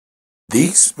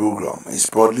This program is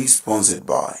proudly sponsored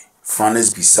by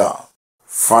Franes Bisa,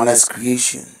 Franes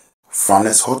Creation,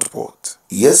 Franes Hotpot,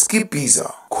 Yeski Pizza,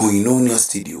 Koinonia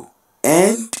Studio,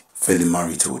 and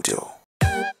Felimarit Hotel.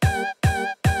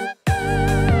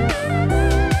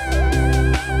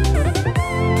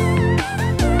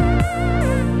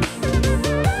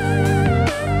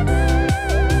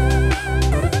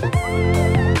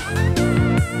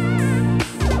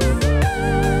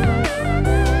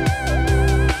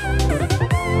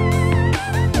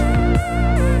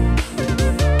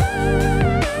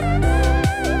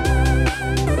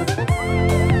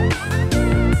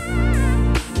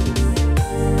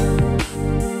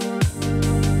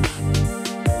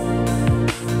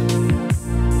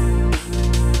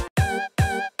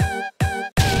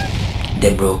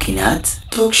 The Broken Heart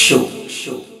Talk Show.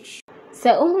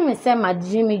 So, me say my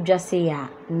Jimmy Jesse ya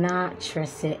na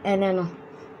trese eneno.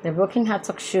 The Broken Heart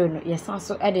Talk Show no yes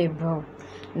so e bro.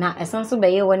 Na esanso be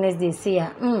ye Wednesday say ya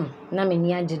na me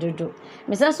ni ajedodo.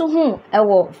 Me sanso hu e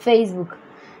wo Facebook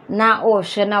na o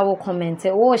share na wo comment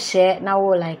wo share na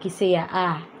wo like say ya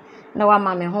na wa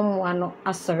ma me homo ano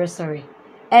sorry.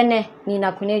 Ene ni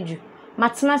na kuneju.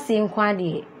 Matena si nkwa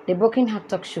de The Broken Heart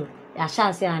Talk Show. Ya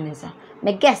sha se anesa.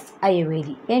 My guests, are you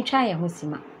ready? Yen try ya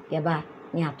husima. Yaba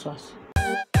ni atwas.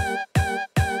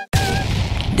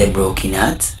 The Broken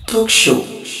Heart Talk Show.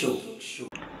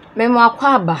 Memo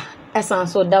akwaba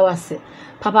esanso dawase.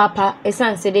 Papa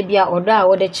esanse de bia odo a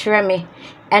wo de kire me.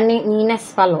 Eni ni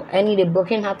next follow. Eni The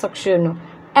Broken Heart Talk Show no.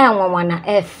 Enwa na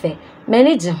efe.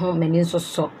 Meni je ho meni nso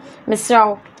so.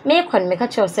 Misraw me kon me ka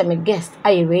che say my guest,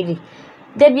 are you ready?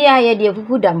 De bia ye de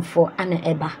kukudamfo ana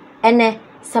eba. Ene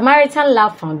Samaritan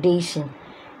Love Foundation.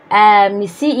 The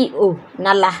CEO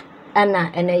Nala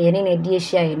Anna and a yenina dear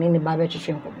share in the barber to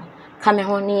drink. Come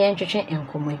home near entry and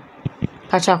come.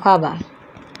 Pachakwaba.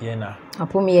 Yena.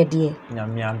 Upon me a dear.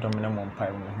 Yamian dominum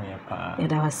pie.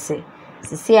 And I was say,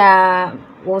 Cecilia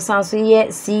was also yet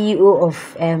CEO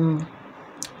of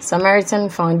Samaritan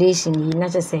Foundation. He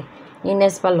not just say,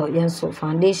 Inespalo Yanso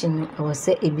Foundation, I was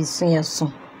say a bisunya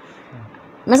soon.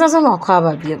 Massa more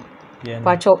quaba beer.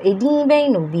 Pacho a din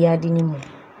vein no be adding.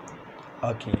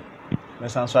 Okay.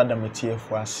 Mesan so adam tie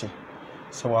fo ase.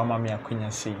 So wa ma me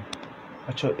akonya sei.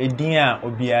 Acho edin a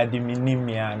obi ade minim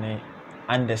ya ne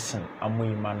Anderson Amo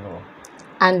Emmanuel.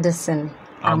 Anderson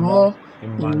Amo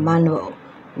Emmanuel.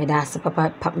 Me da se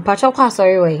papa pacho kwa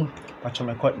sorry we. Pacho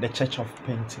me call the Church of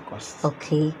Pentecost.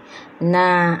 Okay.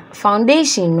 Na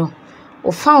foundation no.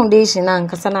 O foundation na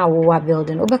nkasa na wo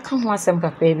building. Obeka ho asem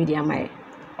kakra bi di amaye.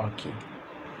 Okay.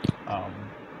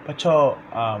 Pacho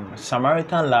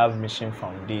Samaritan Love Mission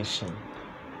Foundation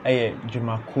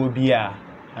Jumako bia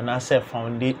and I say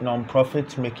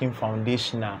non-profit making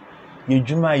foundation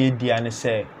Juma ye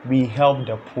say we help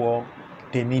the poor,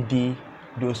 the needy,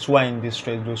 those who are in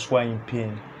distress, those who are in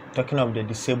pain, talking of the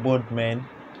disabled men,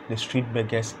 the street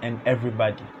beggars and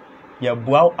everybody. Ya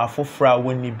boa afofra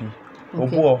woni bi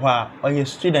obo ho a oye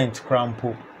student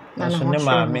crampo so ne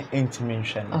ma me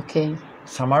intimation. Okay.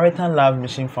 Samaritan Love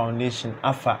Mission Foundation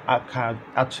afa aka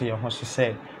ato ye ho so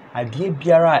say adie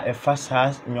biara e fa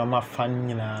sa nyoma fan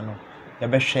nyina no ye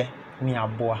behwe ni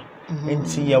aboa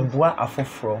enti ye boa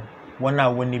afoforo wona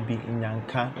woni bi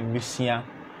nyanka mbesia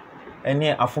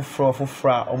ene afoforo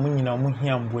omu nyina omu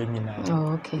hia mboa nyina.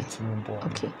 Oh, okay.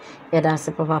 Okay. Yeah, that's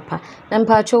the papa. Then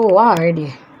pacho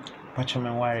already. Pacho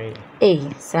men worry.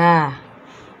 Sir.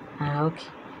 Okay.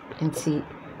 Enti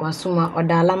wasuma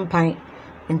odalampan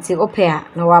enti opea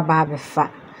na waba befa.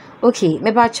 Okay,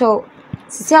 me pacho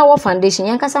sisi awo foundation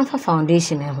yanka sanfa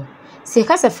foundation ho. Se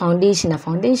ka se foundation na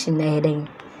heden.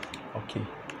 Okay.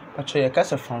 Pacho ye ka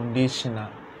se foundation na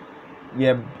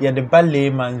ye the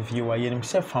layman viewer ye nim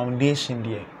se foundation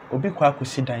there. Obi kwa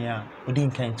akosi dan a odi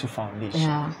nkan to foundation.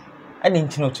 Yeah. And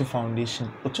into to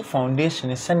foundation. Oto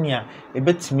foundation is senia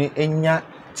ebetimi enya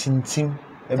tintim,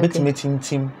 ebetimi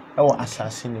tintim ewo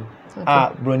assassin.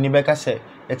 Broni beka say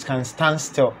it can stand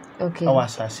still. Okay. Our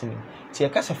assassin. See, a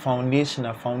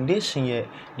foundation, ye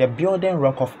the building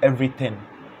rock of everything.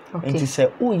 Okay. And to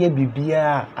say, oh, ye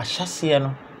bibia a chassis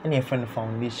no, and your friend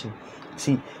foundation.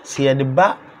 See the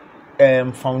back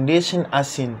foundation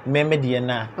as in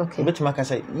Memediana. Okay. But Maka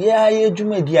say, yeah, ye do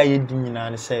me dear ye dinina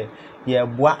and say, ye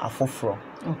bois a fofro.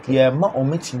 Okay. Ye ma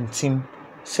omitting team,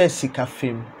 say sika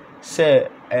film, say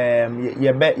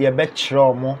ye bet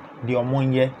chromo. The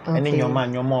omonye and then your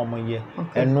man your mom ye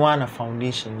and one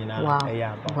foundation you know.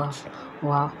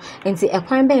 Wow. And see a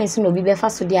crime benefit no be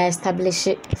first to the establish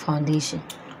foundation.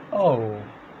 Oh,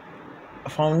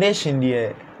 foundation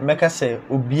there make us say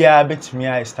obia bet me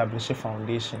establish a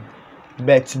foundation.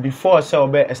 But before say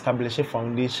obe establish a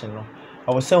foundation no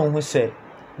I was saying who say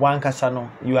one kasano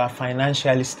you are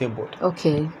financially stable.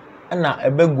 Okay. And now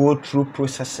ebe go through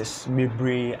processes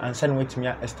bebree and send wait me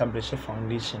establish a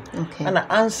foundation. Okay. And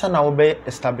answer na obe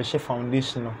establish a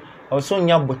foundation no. Also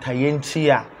nya botayenti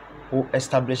a o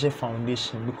establish a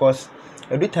foundation because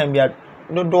every time you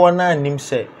no do na nim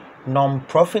say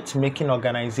non-profit making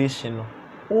organization no.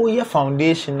 Oh your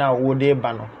foundation na wo dey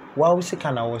ba no. Wa we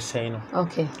sika na wo say no.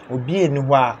 Okay. Obi eni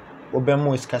ho a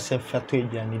obemo iska se fato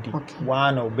aduane di. Okay.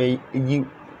 Wa na obe yi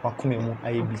wakome mu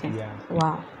aye bibia.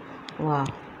 Wow.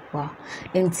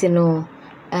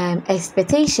 And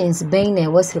expectations being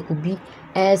there was it would be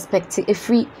expect a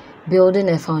free building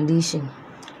a foundation.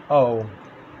 Oh,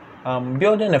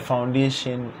 building a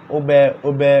foundation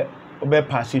obe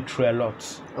pass it through a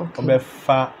lot. Okay. Obe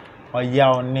fa or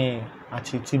ya or ne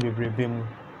atiti bebrebe mu.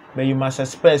 But you must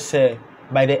expect say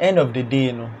by the end of the day,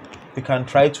 you know, you can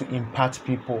try to impact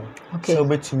people. Okay. So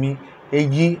bet me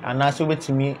eji and also bet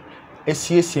me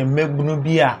esi megbunu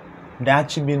bia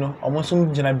that be no almost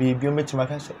jina baby o metima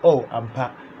can say oh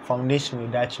ampa foundation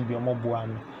with that be omoboa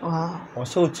no. Wow. Or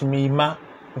so to me ma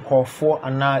nkofo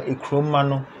ana ekroma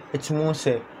no etimu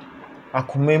say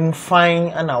akomem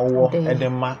fine ana wo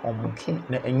edema omo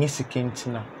na enyi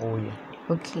sikentina oye.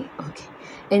 Okay.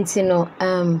 Ntino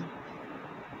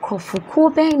kofuko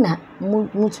ben na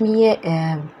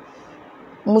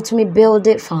mutumi build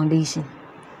it foundation.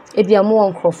 Ebia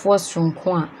mo nkrofo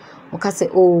stronko a Oka say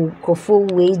oh crofo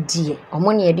we die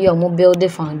omo na ye omo build the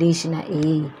foundation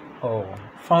Oh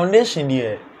foundation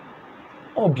there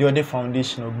build the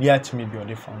foundation obi atimi build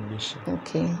the foundation.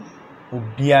 Okay.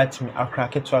 Obi atimi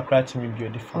akra to me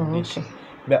build the foundation. Okay.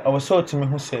 But also to me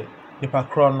who say nipa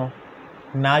kro no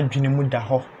na adwene mu da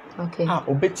ho. Okay.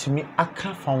 Obetimi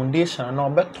aka foundation na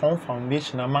obeton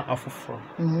foundation ama afoforo.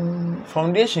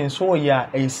 Foundation so ya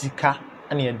esika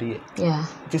yeah.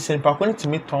 This is important to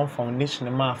me turn foundation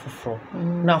ma afoforo.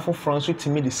 Na afoforo so to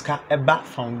me the ska eba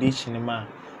foundation ma.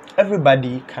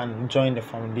 Everybody can join the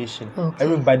foundation. Okay.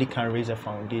 Everybody can raise a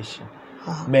foundation.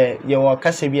 But you wa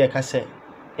kase bi e kase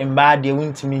emba de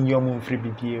wuntimi yom mfri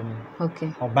bibie mu.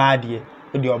 Okay. Oba de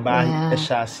oba e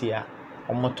shase a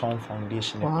omoton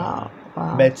foundation. Wow.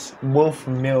 But both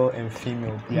male and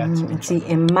female be at me. See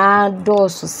emma do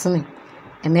so sene.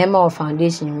 Emma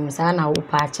foundation me say na wo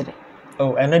pa kire.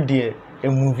 Oh, and a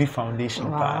movie foundation.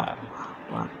 Wow.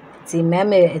 See,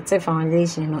 it's a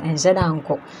foundation, no, and said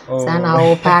uncle. Sana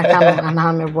o pack and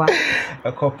I'm a boy.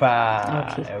 A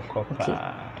copper. Okay.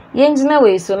 Yens no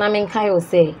way, so Namin Kyle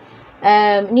say,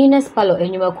 Nina's palo,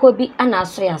 and you will could be an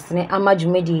asriasne,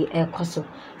 amajumedi, a coso,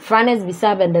 Franes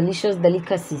Bisab and delicious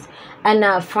delicacies, and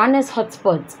Franes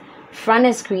Hotspot,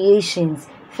 Franes Creations,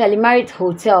 Felimarit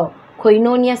Hotel,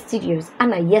 Koinonia Studios,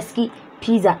 and a Yeski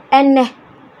Pizza, and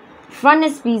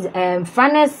Franes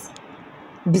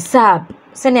Bisab,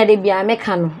 Senya de bia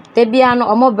mekano, de bia no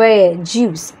omo bre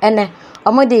juice, ene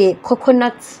omo de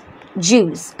coconut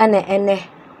juice, ene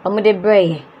omo de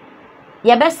bre.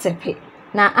 Ye besepe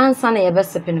na ansa na ye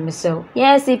besepe no meso.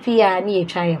 Ye sepe ya ni ye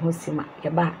twa ye ho sima, ye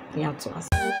ba ye ato as.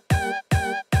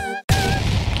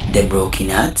 The Broken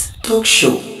Heart Talk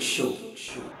Show.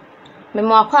 Me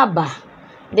mo akwa ba.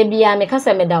 De bia me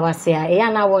kasa me da wase a, ya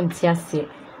na wonti ase.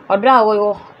 Odo a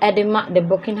wo edema The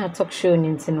Broken Heart Talk Show ni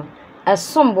ntino.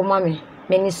 Asombo mame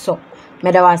meni so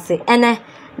me da wase ene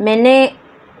mene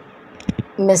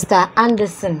Mr.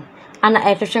 Anderson ana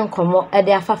etwetwen komo e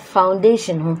de afa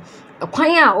foundation ho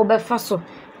kwan a obefa so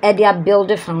e de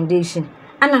build foundation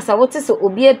ana sa wote se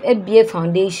obi ebie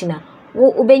foundation a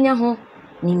wo obenya ho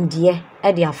nimdie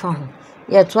e de afa ho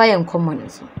ye to ayen komo ne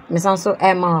so me san so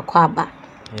e ma akwa aba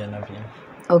yeah na bien.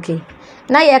 Okay.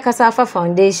 Na ye kasa fa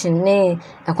foundation ne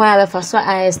akwan abefa so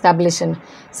I establishing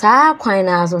sa kwan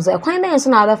na so kwan na so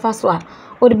na abefa so a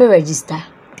o de be register.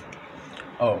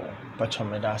 Oh, but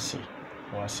me da see.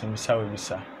 Was simisa we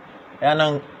bisa. Ya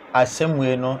na asem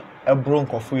we no ebro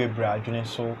nkofo we bra adwene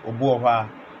so obu o ho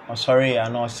a sorry ya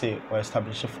no say or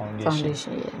establish a foundation.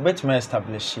 Yeah. Bet me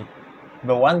establish it.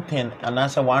 But one thing and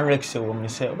answer one rex we me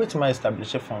say bet me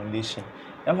establish a foundation.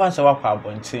 Ever say wakwa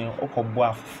abontin okobo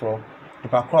afro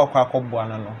nipa kro akọbọ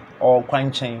ana no o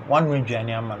kwanchen one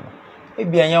reduane ama no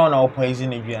ebia nya wona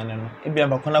poison aduane no ebia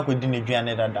bakona kodi na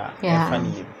aduane dada e fa ne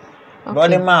yim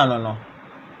but the man no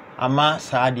ama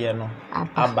saade no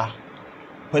aba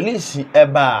police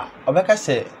eba obeka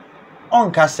se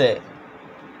onka se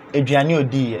aduane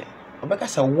odiye obeka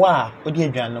se wa odi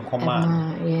aduane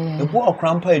koma ebu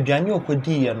okrampa aduane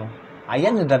okodiye no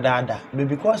aye ne dada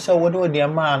because what do the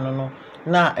man no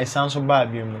na esanso ba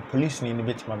biom police ni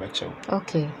betima bechew.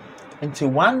 Okay. Into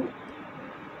one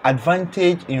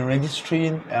advantage in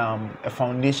registering a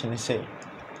foundation is say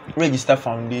register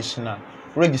foundation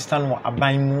register no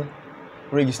aban mu,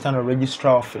 register no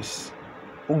registrar office.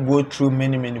 We go through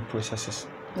many processes.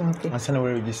 Okay. And send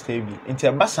we register bi. Nti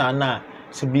abasa na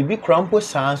se bibi krampo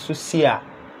san so si a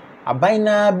aban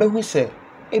na behu se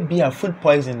ebia food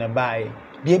poison na bae.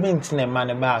 De ebe nti na ma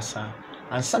na ba asan.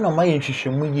 Ansa na ma ye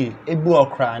hwehwemu ye ebu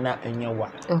okra na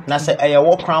enyewa. Na se eye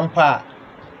wo krampa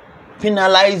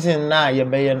penalizing na ye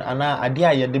be yen ana ade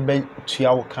a ye de be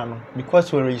tua wo ka no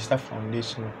because we register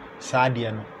foundation sa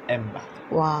ade no emba.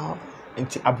 Wow.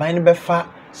 Nti aban ne be fa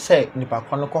say nipa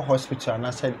kwa no ko hospital na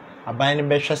say aban ne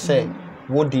be hwe say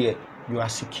wo de you are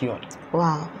secured.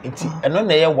 Wow. Nti eno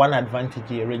na ye one advantage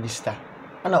you register.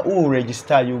 And all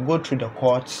register you go through the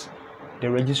courts, the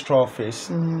registrar office,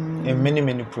 and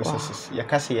many processes. You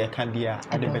can say you can be at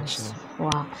the bench.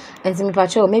 Wow. And so me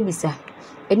pacho maybe sir.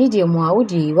 Any day more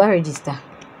would you register?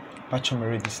 Pacho me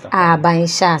register. Buying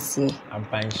chassis.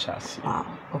 Buying chassis. Wow.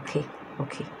 Okay.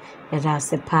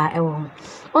 That's a part.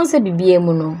 Once BBM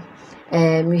no,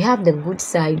 we have the good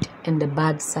side and the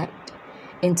bad side.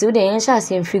 Until the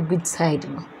chassis and free good side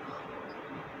no.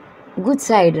 Good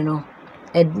side no.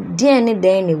 A DNA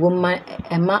day woman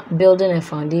building a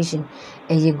foundation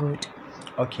and you good.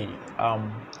 Okay.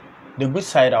 The good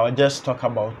side I'll just talk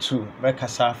about two. Make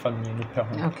us family.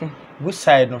 Okay. Good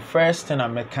side the first thing I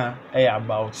make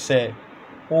about say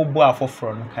bo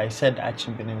for I said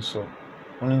actually been so.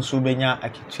 Unso benya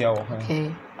akitua wo ho.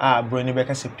 Okay. Broni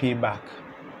beka se payback.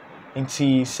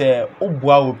 Nti say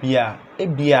oboa obi a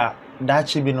ebia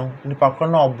dachi bi no nipa kro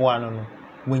na oboa no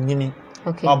wonyini.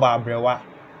 Okay. Oba abrewa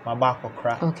maba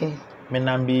akokra. Okay. Me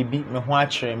nam baby me ho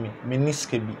akere me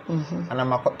niska bi. Ana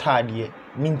makota ade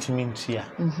mintimi ntua.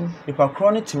 Nipa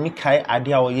kro no timi kai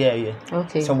ade a wo ye.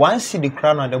 Okay. So once see the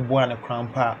crown of the boa na crown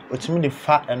pa, otimi the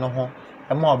fat eno ho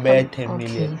e ma obe 10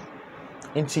 million.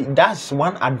 And that's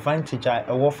one advantage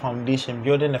our foundation,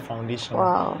 building a foundation.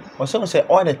 Wow. Also say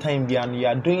all the time and you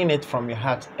are doing it from your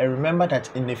heart. And remember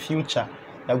that in the future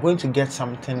you're going to get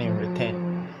something in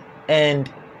return.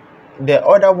 And the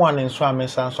other one in Swami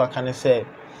so I can say,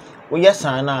 well yes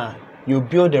Anna, you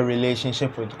build a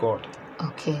relationship with God.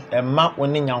 Okay. A map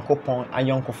when in Yankopon a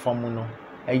yonko formuno,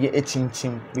 a ye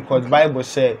team because Bible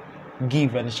said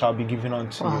give and it shall be given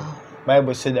unto you.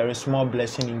 Bible said there is more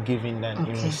blessing in giving than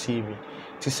in receiving.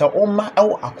 Tisa oma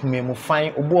awo akume mu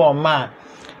fan obo oma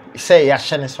say ya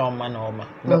hye ne so oma na oma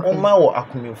but oma wo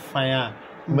akume fan a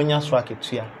benya so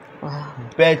aketua. Wow.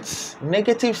 But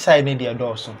negative side ne dey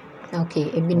also. Okay,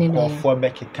 ebi ne no for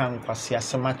back kan kwase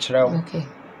asema kire. Okay.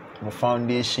 Mo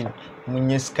foundation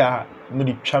munyeska mo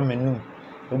di twa menu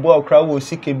obo okra wo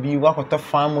sike bi wakoto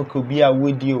fan ko bi a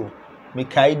wodi o me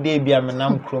kai dey bi a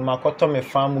menam kroma koto me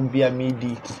fan bi a me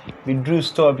di me drew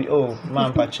store bi oh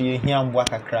man pacho ye hia mbo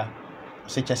akakra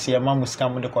such as your mom was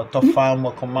coming to cut farm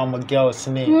or come girls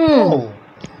name. Oh,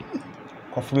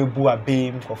 coffee boo a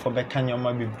beam, coffee back on your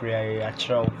mabby bray a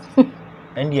troll.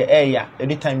 And your air,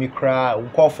 every time you cry, we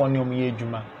call for no me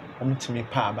juma, to me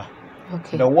paba.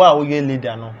 Okay. The wow you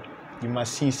leader no, you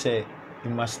must see, say,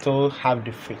 you must still have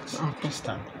the faith to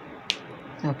stand.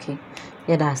 Okay.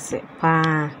 Yeah, that's it.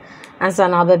 And so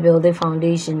now build the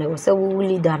foundation, so we will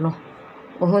lead no.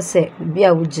 Who say, be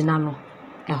a wujinano,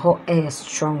 a hot air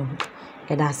strong.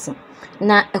 That's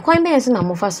now a coin bears and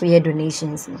I'm for your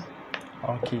donations.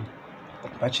 Okay,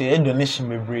 but your donation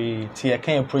may be to a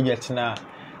kind of project now.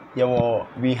 Yeah,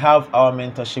 we have our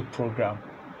mentorship program.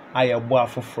 I am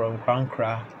from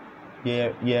Krankra.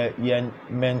 Yeah,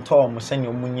 mentor, Musen,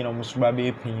 your money, or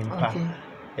Musbabe paying pa.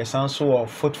 Yes, also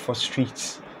foot for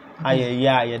streets.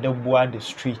 Yeah, the boy the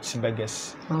streets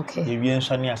beggars. Okay, the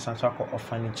Vienna near Santako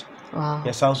orphanage. Wow.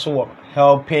 Yes, also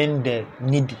helping the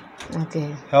needy.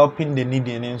 Okay. Helping the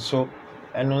needy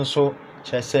and also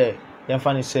she say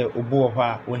Yanfani say Obo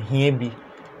when he be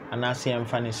and I say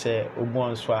Yanfani say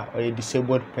Obo or a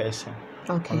disabled person.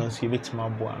 Okay. And also you bit my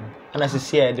boy. And as I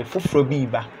say the fufro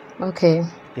biba. Okay.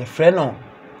 The friend on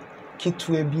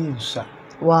Kitwe Binsa.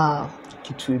 Wow.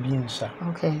 Kitwe Binsa.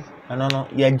 Okay. And no,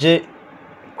 yeah,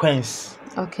 Queens.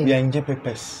 Okay. We are in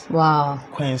peppers. Wow.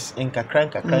 Queens in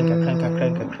kakranka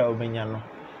obenyano.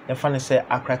 The funny say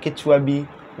akraketwa bi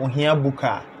ohia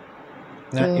buka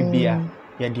na ebia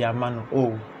ye di amano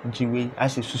oh jiwe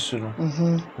ase susu no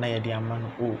na ye di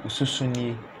amano oh susu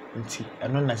ni nti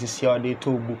eno na sisi o de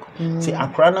to book ti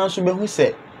akra na so behu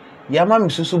say ya ma me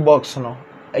susu box no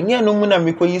enye no mu na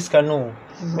me koyi ska no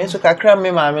me so kakra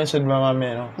me ma me so de mama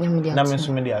me no na me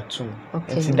so me de atum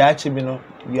nti da chi bi no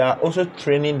you are also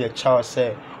training the child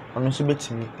say ono so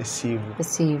betimi save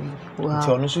wow nti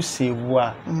ono so save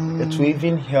a it will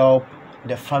even help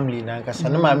the family na nkasa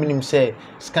no ma minim say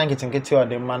scan get or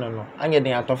the man no anye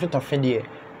den atofe de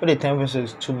What the 10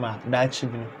 pesos too much. That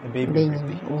should be a baby.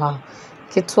 Wow.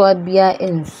 Kitwa bia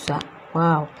ensa.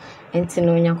 Wow. Enti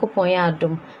no Nyankopon ya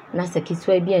adom na se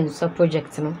kitwa bia ensa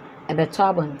project no ebeto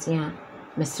abonten a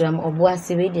mesram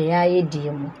oboase we de ya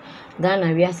yedie mu.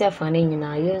 Ghana wiase afa na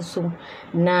nyina yensum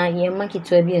na yemma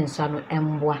kitwa bia ensa no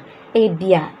emboa.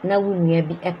 Ebia na wunua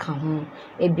bi eka ho,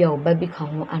 ebia oba bi ka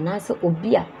ho anase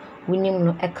obi a wunim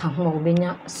no eka ho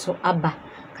obenya so aba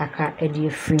kakra edi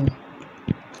efrim.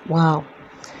 Wow.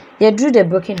 You drew the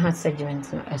broken heart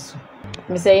segment no eso.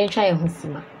 Me say you try your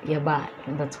husima. You bad,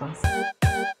 that was.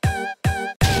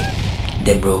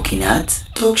 The Broken Heart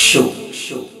Talk Show.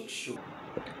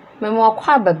 Me mo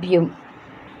kwa babiom.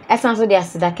 Esan so de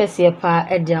asida kese pa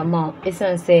e de ama.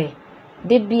 Esan say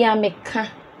de bia me ka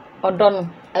odo no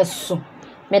eso.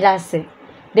 Me da say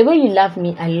the way you love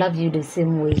me, I love you the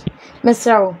same way.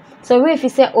 Mesro. So if you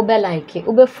say obe like it,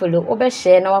 obe follow, obe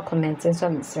share na wa comment so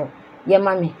mesro. Ye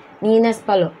mami. Nina's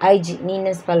Palo, IG,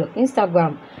 Nina's Palo,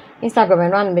 Instagram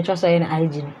and one me trust on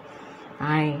IG.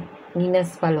 Aye,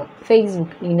 Nina's Palo,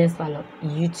 Facebook, Nina's Palo,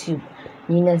 YouTube,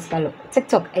 Nina's Palo,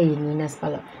 TikTok, Nina's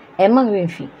Palo. Emma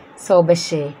Winfrey, so be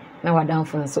share na wa down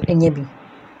for so enyebi.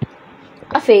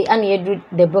 Afe and you do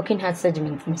the broken heart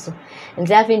segment so. And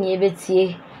afe ni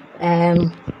ebetie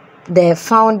the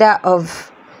founder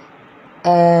of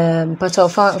Patel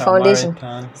Foundation,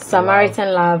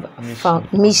 Samaritan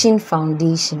Love Mission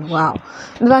Foundation. Wow.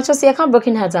 But just I can't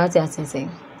broken heart out there saying.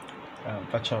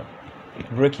 Patel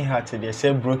broken heart they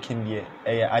say broken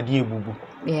there. Adi bubu.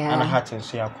 Yeah. And a heart and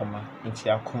so yakoma. Into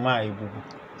yakoma bubu.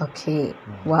 Okay.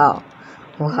 Wow.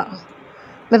 Wow.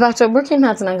 But Patel broken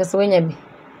heart and so when you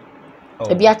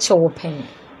be. Be a show pain.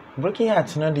 Broken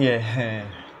heart no there.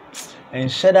 And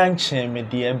shedan chain me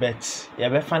dear bet. You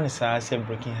be funny say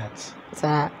broken heart.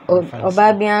 Sa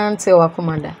obabian te wa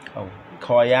commander. Oh,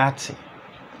 koyati.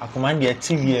 A command your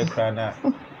TV crana.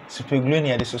 Super glue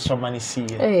near the so many see.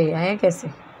 Hey, I guess.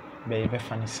 Baby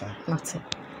funny sir. Not it.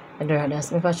 I don't know.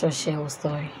 That's me share our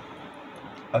story.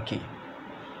 Okay.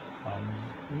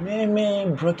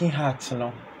 Me broken heart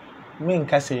no. Me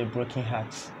nka say broken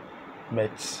heart.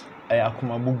 But I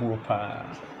akuma bubu pa.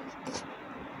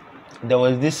 There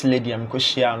was this lady I'm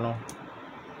no.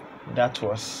 That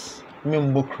was me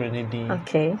mbokre ne din.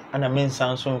 Okay. And I mean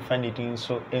sound so funny din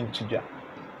so entudwa.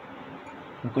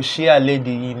 Mkoshia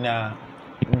lady na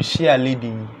mshia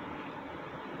lady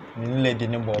ni lady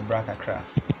ne bo bra kakra.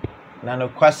 Na no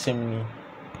kwasem ni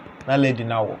na lady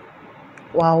na wo.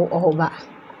 Wow,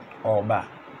 oba.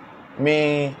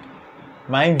 Me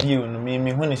my view no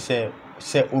me hu ni say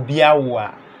obi awo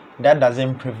a that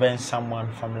doesn't prevent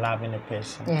someone from loving a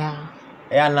person. Yeah.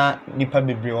 Na nipa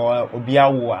bebre obi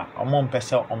awo a omon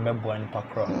pese ombebo nipa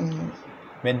kro.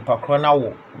 But nipa kro na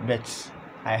wo but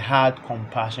I had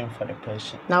compassion for the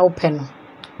person. Na open.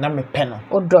 Na me peno.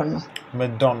 Odono. Me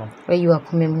dono. Where you are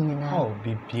coming na. Oh,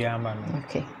 bibia man.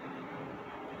 Okay.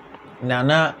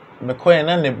 Na me koye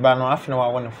na ne ba no afena wa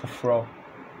wona foforo.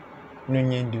 No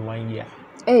nyendi 1 year.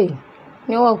 Hey.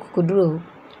 Nyawa kukuduro.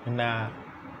 Na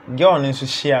girl nso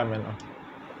share me no.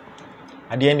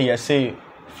 At the end you say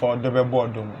for double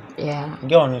board mo. Yeah.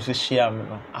 Girl nso share me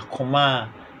no. Akoma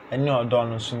ene odo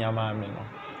no so nyama me no.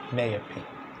 Na ye pe.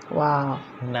 Wow.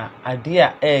 Na ade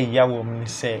a ya wo me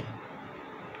say.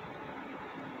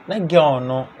 Na girl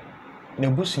no na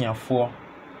busuafo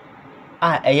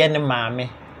a eye ne maame.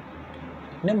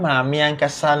 Ne maame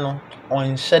ankasa no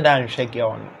on sheda nhwe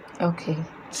girl no. Okay.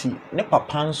 Ti ne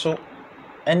papa nso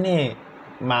ene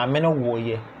maame no wo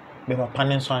ye. Me papa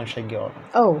ne nso anhwe girl no.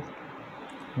 Oh.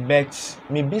 But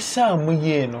me bisa mu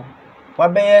ye no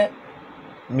wabe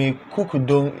me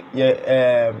kukudon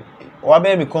ye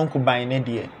wabe me konkuban ne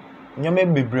de nyome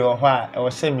bebre ho a e wo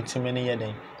se mitime ne ye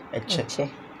den eche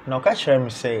na o ka kire me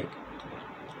say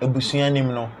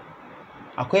ebusuanim no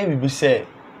akoye bibi say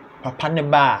papa ne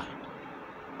ba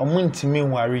omuntimi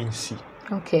nware nsi.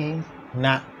 Okay.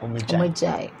 Na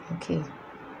omejai. Okay.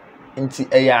 Nti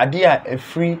ade a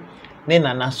efri ne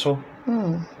nana so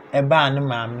eba ne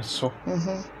maame so.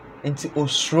 Nti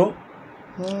osro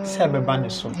se beba ne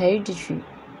so. Hereditary.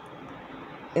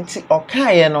 Nti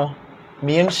okaye no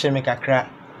meyem hye kakra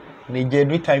na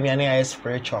jedu time ya na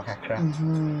spiritual kakra.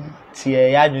 Ti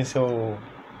ya adwen se o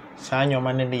saa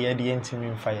nyoma ne de ye de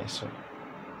ntimi mfa ye so.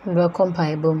 Be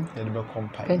compatible. Ye be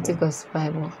compatible. Pentecost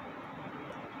Bible.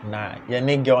 Na ye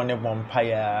ne girl ne bompa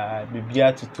ya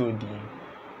bibia tutodi.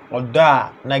 Odo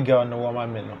a na girl no wo ma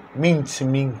me no.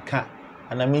 Mintimi nka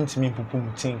ana mintimi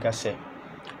pupum tinka se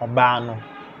oba no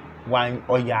wan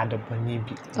oya de bani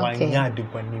bi wan ya de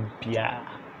bani bia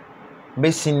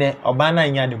besine oba na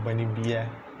nya de bani bia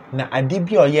na ade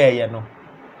bi oyeye no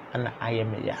ana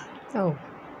ayeme ya. Oh.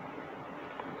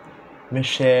 me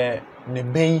share ne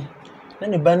bay na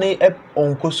ne ba ne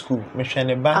onko school me hwe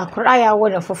ne ba akora ya wo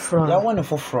ne foforo ya wo ne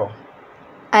foforo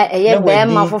ye be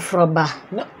ma foforo ba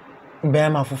na be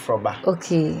ma foforo ba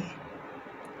okay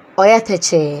oya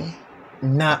teche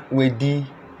na wedi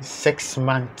 6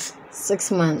 months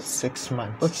 6 months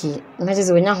okay na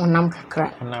je wenya honam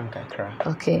kakra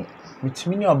okay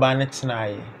mitimi ne oba ne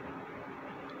tenaye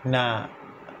na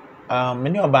me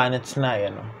ne oba ne tenaye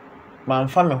no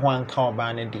mamfa me ho anka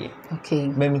oba ne de okay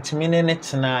me mitimi ne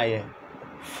tenaye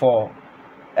for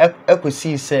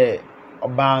ekosi se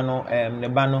oba no ne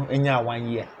ba no enya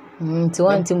 1 year nti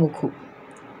wanti moku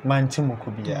manti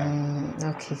moku bia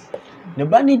okay ne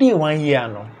ba ne de 1 year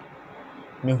no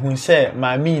me hu se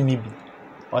maami ni bi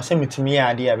o se mitimi ya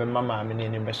ade ya be mama me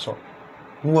ne be so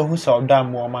ni wa hu se oda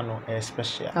mo ma no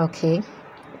special okay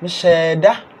me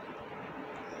sheda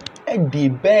e di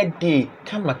birthday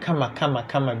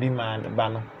kama bi ma ne ba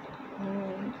no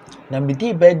na me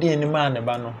di birthday ni ma ne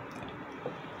ba no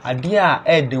ade a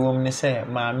e de wom ne se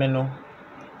maame no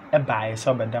e baaye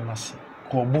so be damase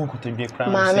ko bu nkotodwe kra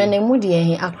maame ne mu de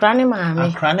hin akra ne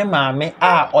maame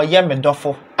a oye me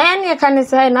dofo ene ka ne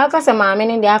sai na ka se maame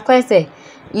ne de akwese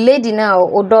lady na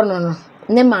odono no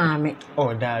ne maame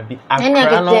oh da bi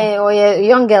akra no ene oye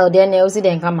young girl de na osi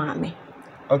de nka maame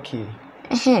okay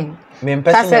me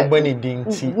mpese me boni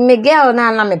dinti me girl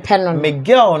na me peno me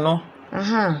girl no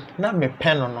na me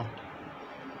peno no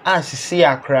a sisi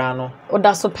akra no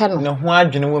oda so peno ne ho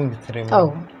adwene wo mitrem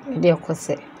oh de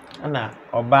akose ana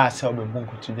oba ase obebu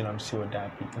nkotodwe na msi oda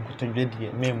bi nkotodwe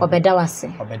de me obeda wase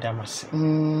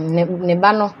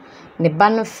ne ba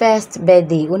no first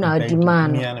birthday una odi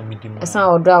man esa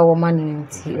odo a wo man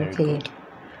nti okay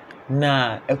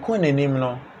na ekonenim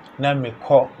no na me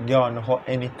call girl no ho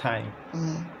anytime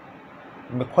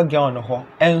me call girl no ho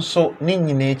enso ne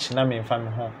nyina echi na me mfa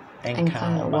me ho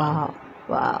enka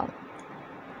wow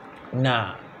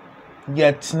na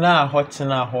yet na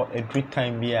ho every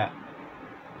time bia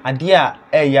ade a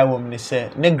eya wom ne se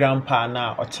ne grandpa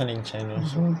na otene nchen no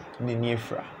so ne ni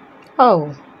efra oh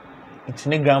it's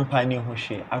ne grandpa ne ho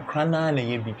hwe akra na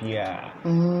ye bibia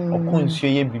okonsuo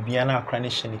ye bibia na akra ne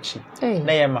hye ne chi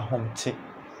na ye ma homte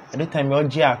every time you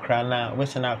gi akra na we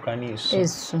se na akra ne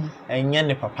esu enye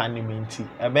ne papa ne menti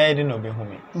ebe de no be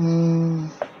home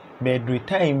be every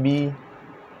time bi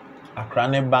akra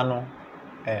ne ba no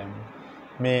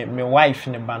me wife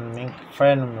ne ba no me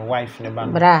friend me wife ne ba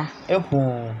no bra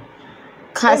ehu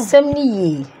kasem ni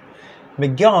yi me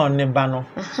girl ne ba no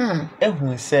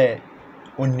ehu se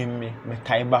onim me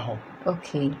taiba ho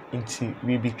okay until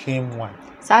we became one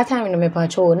that time no me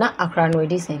pacho na akra no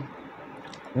edi sen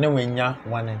na wenya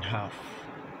 1.5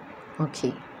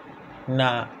 okay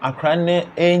na akra ne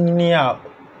enyini a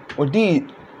odi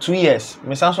 2 years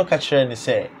me sanso ka kire ne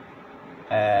se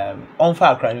on fa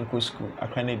akra ne ko school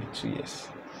akra ne di 2 years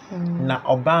na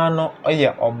oba no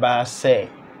oye oba se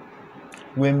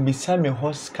when bisa me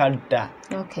hoskada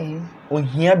okay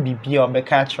ohia bibia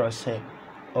obeka kire se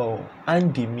oh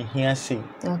andi me here say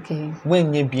okay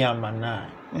when ye bi amana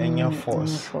enya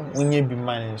force when ye bi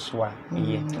man so a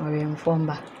ye or inform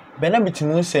ba bena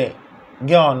bitimu say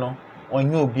girl no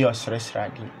onye obi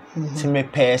osresrade ti me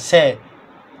pe say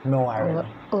me ware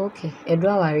okay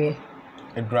edra ware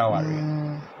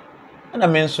ana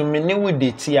me nso me ne wo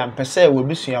date am pe say wo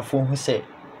bisuafo hu say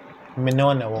me ne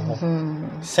ona wo ho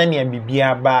sane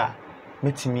bibia ba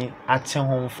metimi ate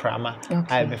ho mframa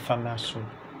ai be fama so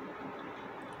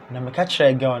na me ka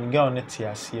kire girl ne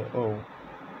tiase oh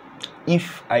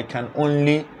if I can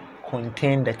only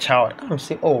contain the child I'm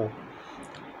say oh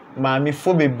maami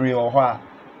fo bebre o ho a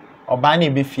oba na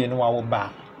be fie no wa wo ba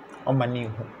o ma ne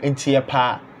hu enti ye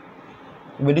pa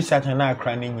we di satan na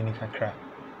akra na nyini kakra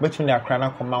betu na akra na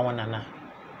koma wona na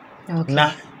okay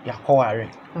na yakoware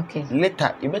okay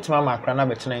later e betima ma akra na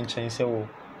betena nchen se wo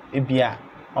ebia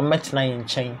o metena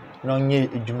nchen na onye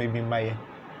edwuma bi maye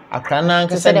akra na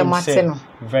nkasa de say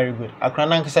very good akra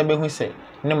na nkasa be hu say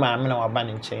ne maame na waba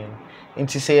ne nchen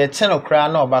enti say ye te no kra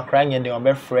na oba kra nye de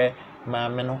obefre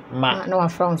maame no ma na wa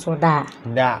from so da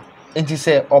enti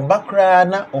say oba kra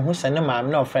na ohu say ne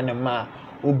maame na ofre ne ma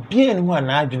obi enu ho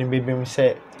na adwene bebem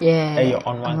say yeah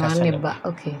on one kasa ba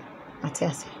okay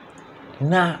atiase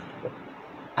na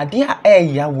ade a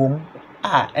ya wom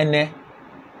a ene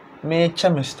me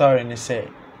cheme story ne say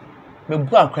me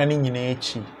bu akra ne nyina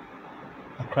echi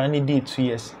akra ne dey 2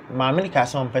 years maame ne ka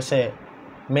say on pese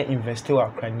me invest wa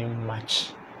akra ne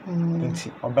match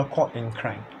nti obekọ in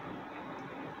crime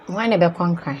why ne be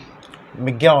kon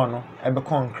me girl no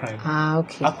ebekọ in crime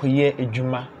okay akoye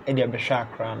edwuma e de ebehwe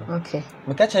akra no okay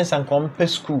me ka chen san kom pe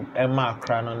school e ma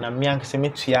akra no na me anke se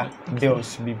metua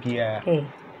bills bibia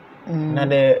na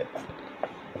de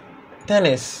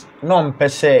tennis no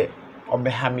mpese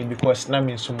obehami because na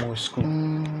me so mo school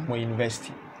mo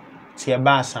university ti e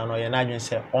ba asan no ye na adwen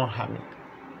say on hami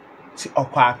ti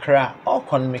okwa akra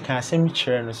okon me kan asem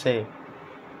kire no say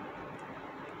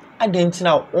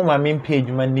adentina o ma me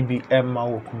page man ni bi emma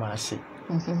wo kuma ase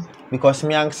because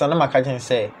me anka na maka jen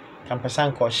say kan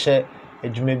person ko share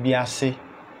adwuma bi ase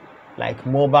like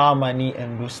mobile money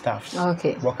and those stuffs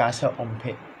okay work as on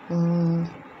pay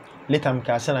later me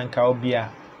kan say na nka obi a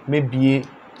maybe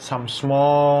some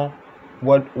small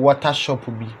water shop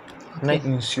will be na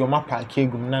insuo ma park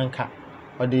egum na nka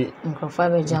or the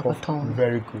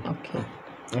very good okay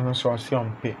even so see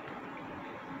on pay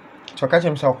so catch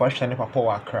himself question papa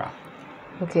wa Accra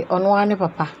okay on one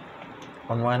papa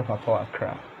wa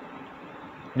Accra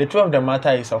the truth of the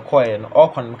matter is okoye no all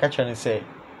kon catch and say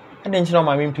I didn't know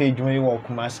my main page when you walk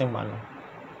Kumasi man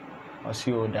or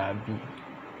see o dabi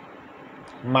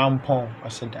mampon or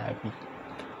say dabi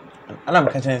and I'm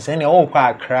catching saying oh kwa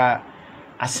Accra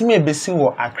asime besi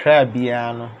wo Accra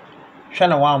bia no hwe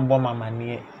na wan bo mama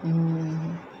ne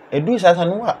edu sasa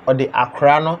no o de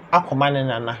Accra no akoma ne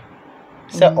nana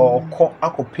se okọ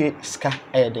akope ska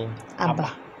eden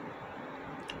aba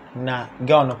na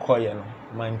girl no koye no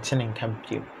mantinin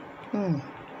kampie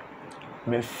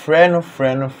me friend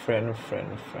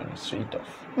switched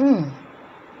off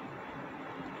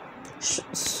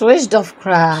switched off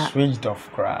cry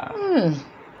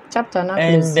chapter now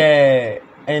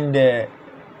and the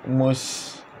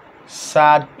most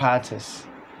sad part is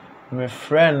my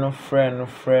friend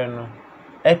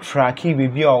a tracky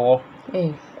baby or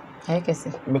hey I can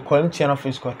see me quarantine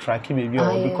office got tracky baby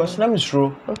or because na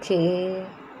misro okay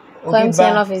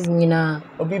quarantine office nyina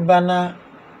obi bana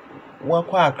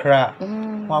wakwa Accra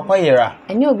wakwa yera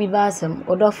enye obi ba asem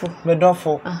odofo me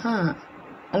dofo aha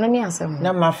ano ni asem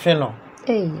na mafe no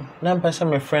eh na mpese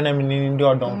me friend na me ni ndi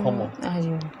odon komo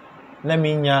ayo na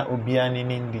me nya obi ani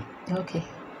ni ndi okay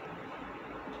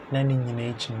na ni nyina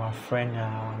echi my friend na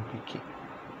one pick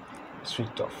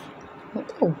switch off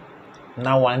oh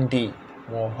now one day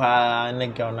wo ha na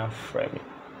girl na friend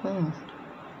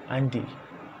Andy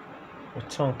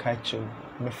oton catch you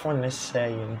me phone na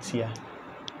say ntia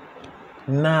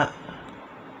na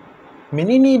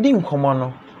menini di nkomo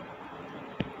no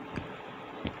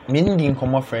menini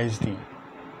nkomo first day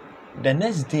the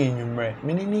next day enumere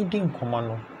menini di nkomo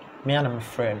no me and my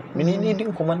friend menini di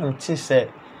nkomo na mti say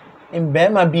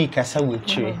mbema bi kasa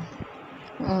wechire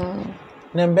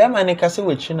na mbema ne kasa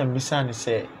wechire na bisa ne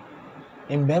say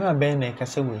mbema be na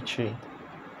kasa wechire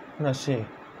na say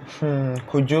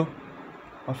kojo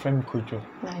my friend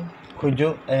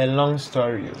kojo a long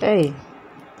story hey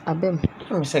abem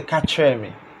me say catch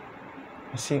me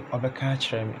I say obeka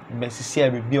catch me but see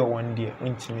be one day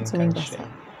untimi catch me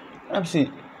I'm say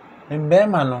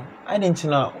mbema no I didn't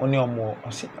know oni omo I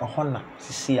say ohona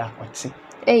sisi akwati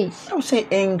hey I'm say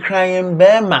en cry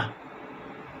mbema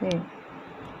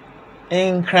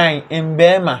en cry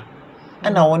mbema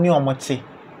ana oni omo te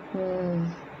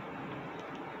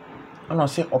and I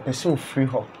say opese free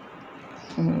hop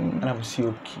and I'm say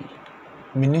okay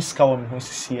miniska wo me ho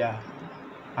sisi a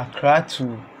Accra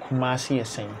to Kumasi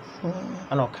yesen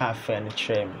and I can't fair the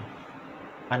chair me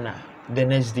and the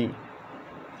next day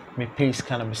me pay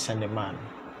scan me send the man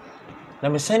now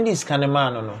me send this kind of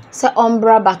man no say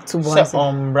umbra back to Boise say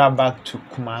umbra back to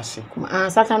Kumasi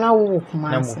satana wo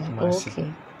Kumasi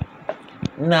okay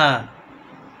na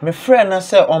me friend na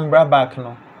say umbra back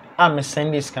no me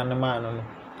send this kind of man no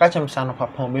catch him son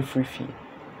papa be free fee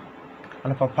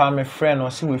and papa my friend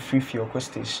was we free fee or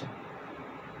station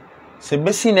se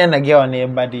besi na girl na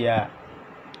ebade a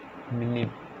mini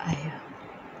aya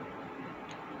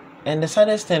and the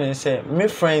saddest thing is say my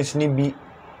friends ni be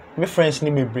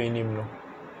brain him no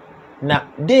na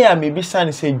they are maybe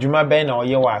san say djuma ben na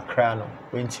oye wa Accra no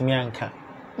wentimi anka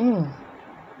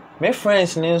my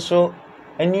friends ni so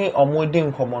any omodi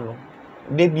nkomo no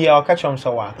de bia o catch am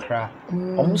so wa Accra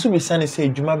omo so be san say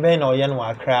djuma ben na oye no wa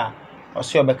Accra o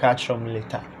so be catch am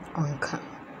later anka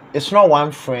it's not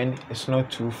one friend, it's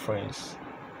not two friends.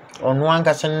 On one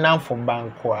person now for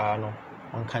bank no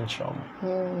on country.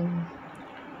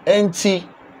 Enti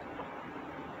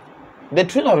the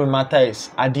truth of the matter is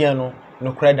adiano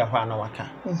no credit ho na waka.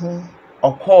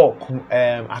 Okọ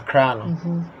Accra no.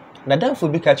 Na dan for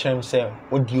be catch himself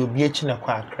odi obi echi na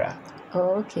kwa Accra.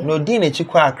 Oh okay. No di na echi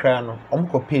kwa Accra no,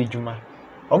 omko pay adwuma.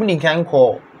 Omo ni kan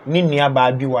ko ni nua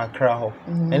ba bi wa Accra ho.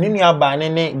 Na ni nua ba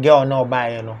ne girl na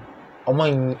obaye no.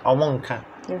 Omonka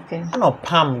okay ana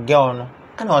pam girl no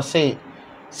ana say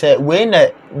we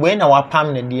na wa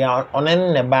pam ne dia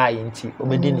onen ne ba yi nti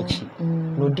obedi ne chi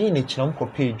no di ne chi no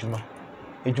mkope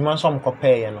adwuma so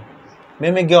mkope ye no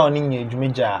me girl ni nya adwuma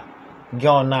ja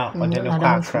girl na ɔde ne kɔ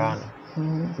akra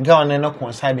no girl ne no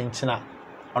coincide ntina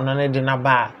ɔno ne de na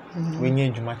ba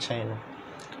wenye adwuma kyɛn no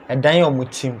ɛdan ɔmo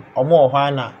team ɔmo wɔ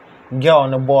hɔ na girl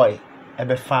no boy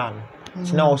ebe fan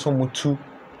tina also mutu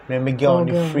me girl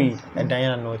ne free ɛdan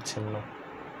na no team no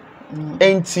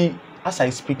enti as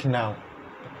I speak now,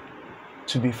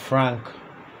 to be frank,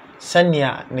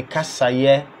 sanya ne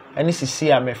kasaye any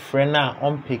sisi a me friend na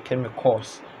on pick me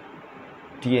course.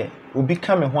 Dear, obi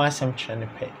ka me ho asem kyerɛ ne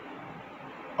pɛ.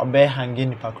 Obe hange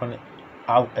ni pakro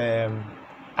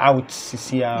out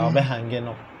sisi a obe hange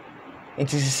no.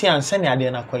 Enti sisi an sanya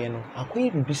ade na koye no.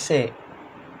 Akoye bibi sɛ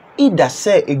ida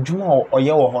sɛ edwuma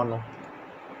oyɛ wɔ hɔ no.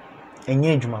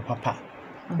 Enye edwuma papa.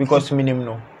 Because minim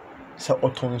no. So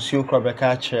otonsio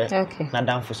krobeka che na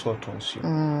danfo so otonsio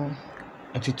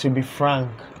and to be frank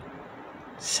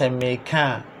se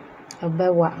meka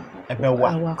ebewa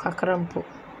kakrampo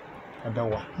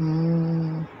ebewa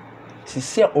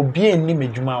sisi obi enni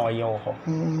medwuma a oye wo ho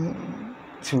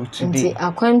till today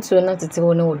akwantu na tete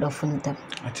wo ne wodofo ntam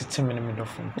atete me ne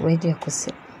medofo ntam we dey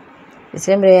kose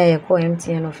December ya ko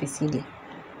MTN office dey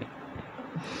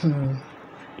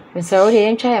Mr. Odi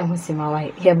entwa ya hosima wa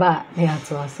ye ba na ya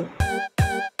to aso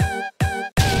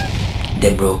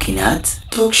The Broken Heart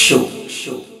Talk Show.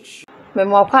 Me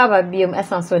mo kwa ba biom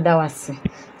esan so da wase.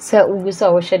 Se ugu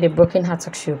so wo hwe The Broken Heart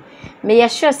Talk Show. Me ya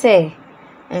sure say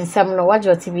ensam no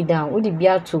wajo TV down. Odi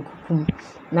bia to kukum.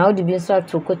 Na odi bi so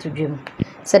ato kotodwem.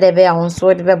 Se de be ya won so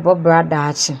odi be bobra da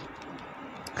achi.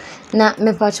 Na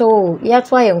me pa cho ya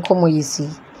to aye nkomo yesi.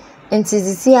 Enti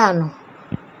zisi ano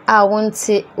a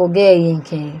wonte oge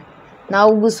yinken. Na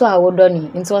ugu so a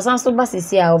wodoni. Enti wasan so ba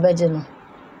sisi a obeje no.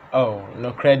 Oh,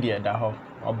 no credit da ho.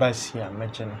 Obasi a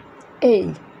meche no.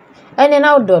 Eh. Ene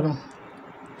na odo no.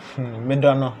 Me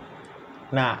do no.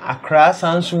 Na akra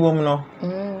sansuwom no.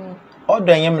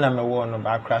 Odo nyem na me wo no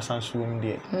ba akra sansuwom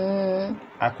de.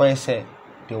 Akoye se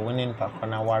the winning pakọ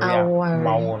na warrior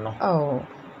ma wo no. Oh.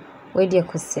 We dey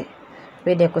kose.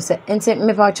 Ente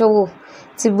me pa cho wo.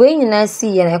 Ti boy nyina si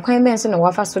ye na kwan ben so na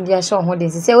wafa so dia hye ho de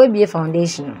se we bie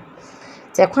foundation.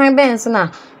 Ti kwan ben so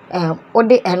na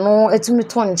ode eno etumi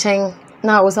to nchen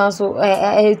na osan so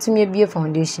etumi bie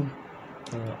foundation.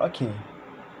 Okay.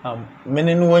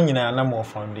 Mene no nyina na mo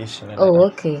foundation na. Oh,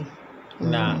 okay.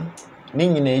 Na ni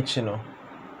nyina echi no.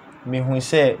 Me hu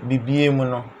se bibie mu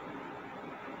no.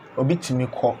 Obi timi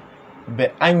kɔ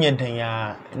be anye dan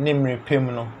ya ne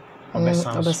mrepem no.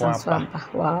 Obesan swapa.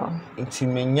 Wow. Enti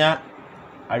menya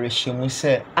arehwemu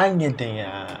se anye dan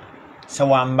ya se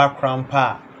wamba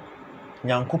krampa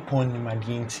Nyankopon ni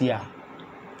madienti a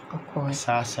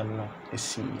asasem no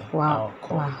esi wow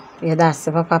yeah that's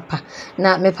papa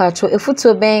na me pacho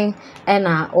efuto ben e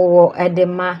na owo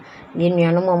edema ye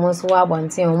nuanom omo so wa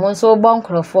abonten omo so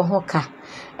bonkrofo ho ka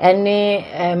ene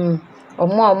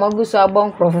omo amaguso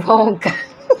abonkrofo ho ka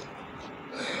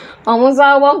omo so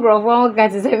abonkrofo ho ka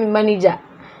ti se mi manager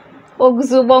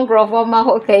oguso bonkrofo ma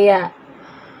ho ka ya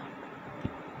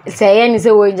se ni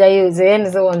se wo jaye se ni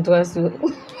se won to asu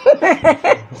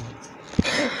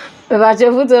But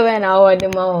you put over an hour the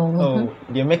mom. Oh,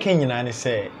 you're making you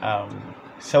say,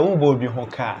 so will be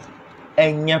hoka,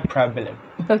 and your problem.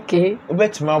 Okay.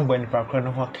 Bet my when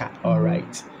Prakron hoka, all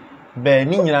right. But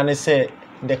Nina say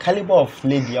the caliber of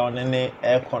lady on any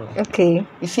aircon. Okay.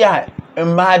 You see, I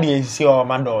am bad, you see, or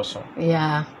Mandoso.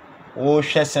 Yeah. Oh,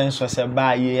 she sense was a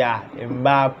bar, yeah, and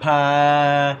bar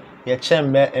pa, your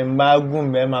chamber, and bar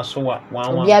goombe, my so what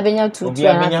one. We have been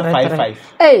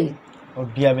 5. Hey.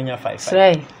 Obi abenya 5.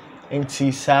 Right.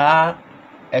 Enti saa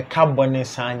e carbon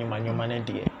saa nyuma ne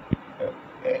de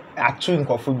atu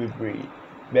nkofo bebre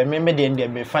be me de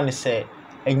be fa ne se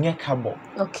enye carbon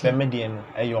be me de no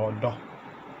e yodo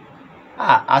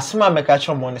asema me ka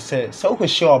chomo ne se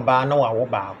ukohye oba na wawo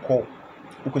ba akọ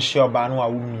ukohye oba na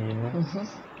wawo mienu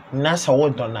na sa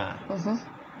wodo na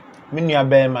me nua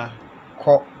be ma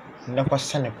kọ ne ko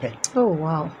se ne pe. Oh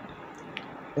wow.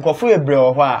 Nkofo ebre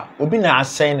wo ho a obi na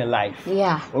assign life.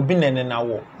 Yeah. Obi na ne na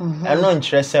wo. Eno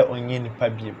nkyere se onye nipa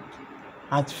biem.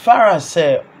 As far as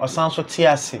say osanso te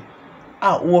ase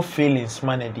wo feelings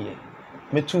man de.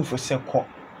 Metu fo se kọ.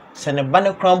 Se ne ba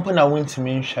ne krampo na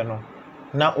wontimi nhwe no.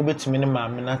 Na obetimi ne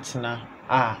maame na tena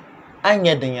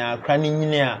anye den ya akra ne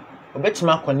nyine a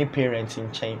obetimi akọ ne parent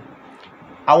nkyɛn.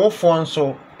 Awofo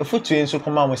nso efutu nso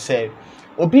koma mo se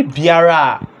obi biara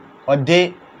a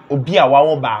ode obi a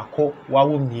wawo baako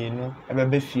wawo mienu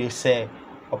ebebe fie se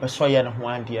opeso ye ne ho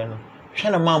ade no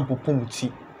hwe na mampopum ti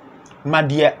ma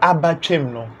de aba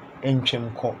twem no entwem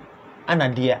kɔ ana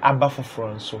de aba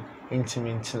foforo nso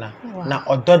ntimi ntina na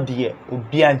odo de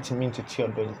obi a ntimi ntiti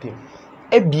odo ntem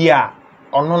ebia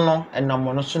ono no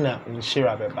enam no so na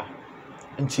nhira beba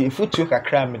Nti ifutu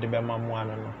kakra me de be mamu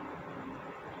ano no.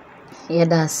 Yeah,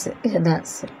 that's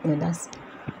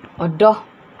Odo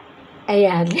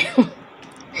ayade.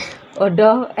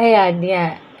 Odo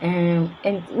ayade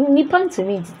nipa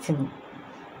ntumi titim.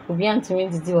 Obi antumi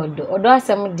titi odo. Odo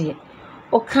asem de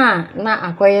oka na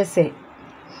akoye se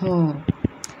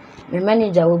me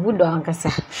manager we budo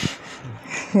ankasa.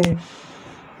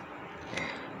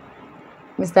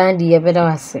 Mr. Andy yebeda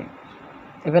wase.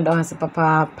 Yebeda wase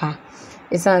papa.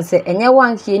 Esan se enye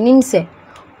wanke nim se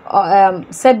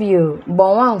sabio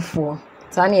bonwanfo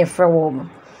tane efre wo mo.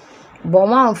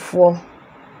 Bonwanfo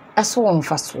eso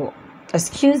wonfaso.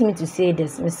 Excuse me to say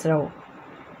this, Mr. O.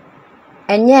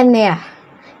 Enye ne a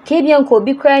kebian ko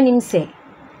bi kra nim se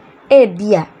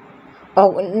bia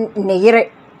ne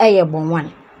yere eye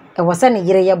bonwan. E wose ne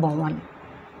yere ye bonwan.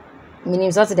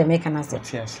 Minim so de make na se.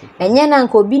 Enye na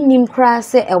nko bi nim kra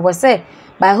se e wose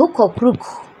by hook or crook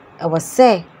e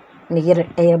wose ne yere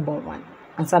eye bonwan.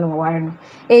 Ansa no ware no.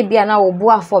 Bia na wo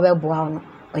boafo be boa no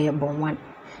oye bonwan.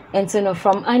 Enti no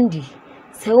from Andy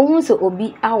se wo so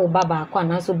obi awo baba akwa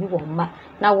na so bi wo mma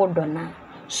na wo do na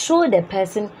show the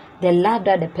person the love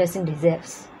that the person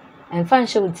deserves. And fan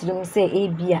show with them say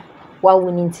bia wa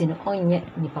woni ntino onye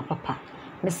ni papa.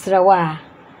 Mr. Wa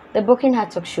the Broken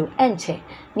Heart Talk Show enche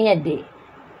near de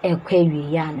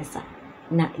ekwawie ya nesa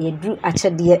na yedru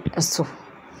achede eso.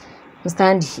 Mr.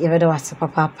 Andy yebeda wase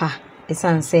papa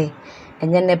esan say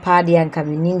enye ne paade anka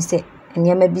menim se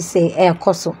enyema bi se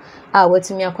ekoso a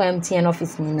watumi akwa MTN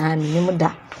office ni na menim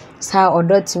da sa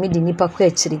odo tumi de nipa kwa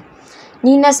akiri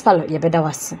ni next follow yebeda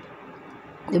wase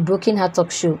the Broken Heart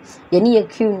Talk Show yeni ye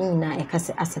queue ni na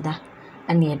ekase aseda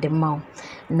ane ye de maw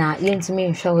na yentumi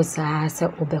nhwe wo sa se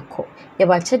obekọ ye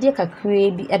ba chede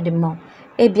kakra bi e de maw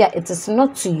ebia it is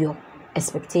not to your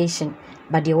expectation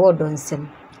but the word on sem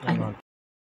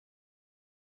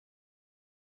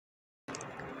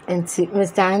and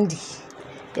Mr. Andy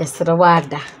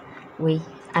yesrawada we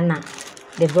ana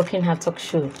the Broken Heart Talk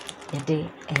Show ye de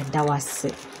da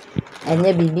wase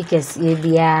enye bibi kese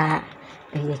bia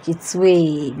ye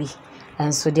kitwe bi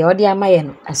enso de odi amaye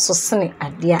no esosene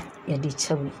ade a ye de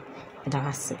chawi da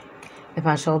wase e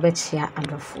pa sho be chia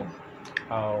adofo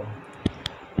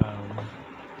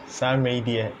Sam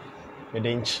media me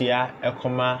den chia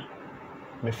ekoma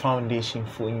me foundation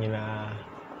fo nyina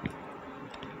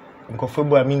nkofo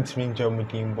bo amintimi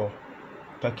njomudimbo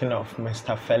talking of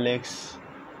Mr. Felix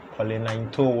Paulina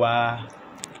Intowa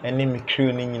ene me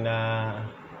crew ni nyina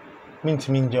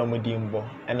mintimi njomudimbo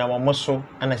ena mamoso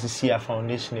ana sisi a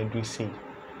foundation edu sei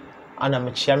ana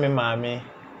me chia me maame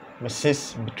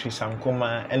Mrs. Beatrice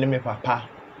Ankoma ene me papa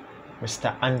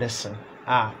Mr. Anderson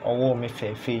owo me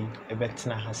fefe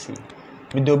ebetena hase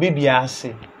me do bibia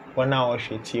ase wona wo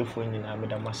hwetiefo nyina me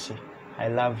damase I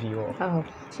love you all. Oh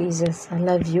Jesus, I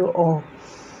love you all.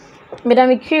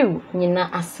 Madam Q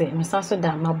nyina ase me saso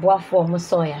da maboafo mo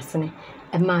so yasene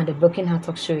e ma the Broken Heart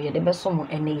Talk Show ye de beso mo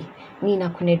ene ni na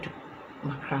konedu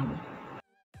makramo